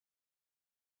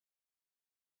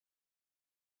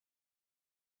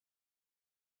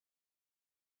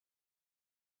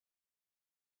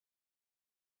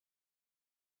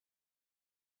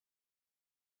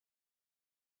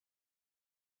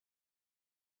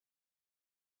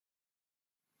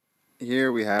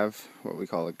here we have what we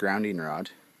call a grounding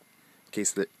rod. In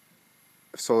case the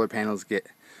solar panels get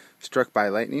struck by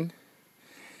lightning,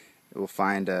 it will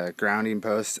find a grounding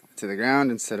post to the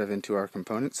ground instead of into our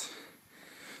components.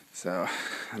 So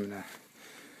I'm going to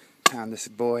pound this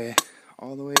boy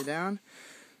all the way down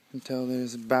until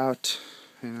there's about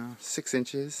 6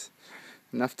 inches,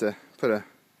 enough to put a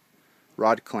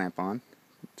rod clamp on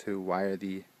to wire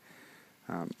the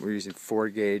we're using 4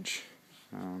 gauge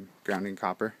grounding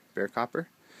copper, bare copper.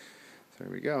 So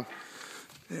there we go.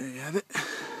 There you have it.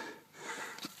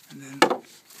 And then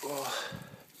we'll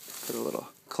put a little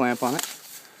clamp on it,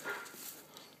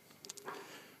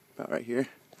 about right here.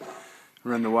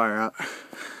 Run the wire out.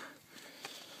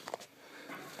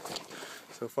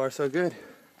 So far so good.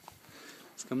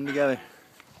 It's coming together.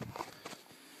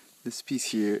 This piece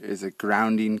here is a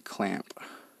grounding clamp,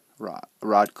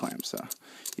 rod clamp. So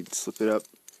you'd slip it up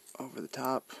over the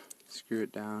top, screw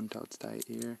it down until it's tight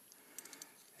here,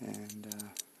 and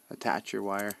attach your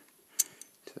wire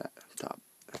to that top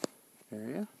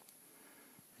area,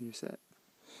 and you're set.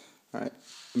 Alright,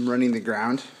 I'm running the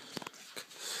ground.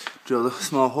 Drilled a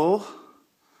small hole,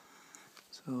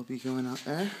 so it'll be going out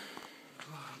there.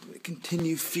 I'm going to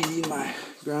continue feeding my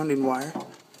grounding wire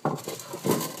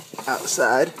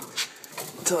outside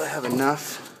until I have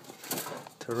enough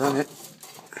to run it.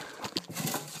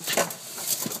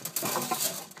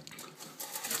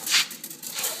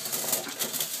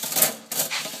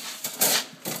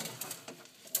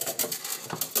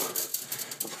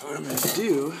 What I'm going to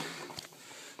do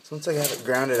is, once I have it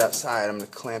grounded outside, I'm going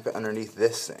to clamp it underneath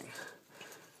this thing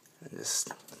and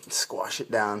just squash it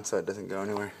down so it doesn't go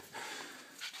anywhere.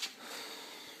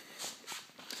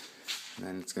 And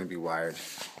then it's going to be wired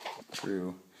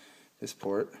through this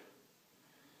port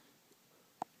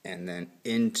and then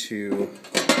into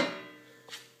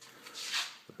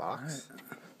the box. Right.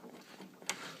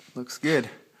 Looks good.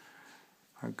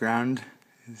 Our ground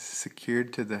is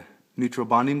secured to the neutral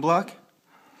bonding block.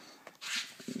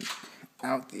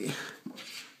 Out the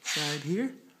side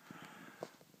here.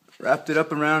 Wrapped it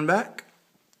up around back.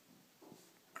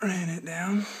 Ran it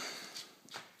down.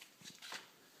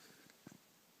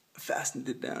 Fastened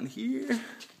it down here.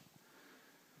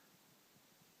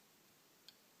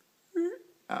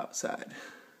 Outside.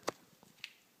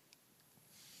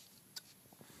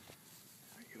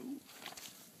 There we go. We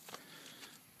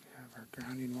have our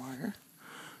grounding wire.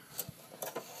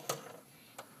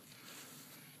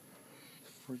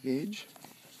 4 gauge.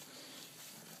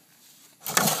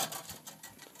 I'm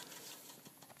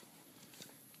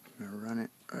going to run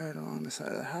it right along the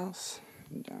side of the house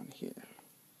and down here.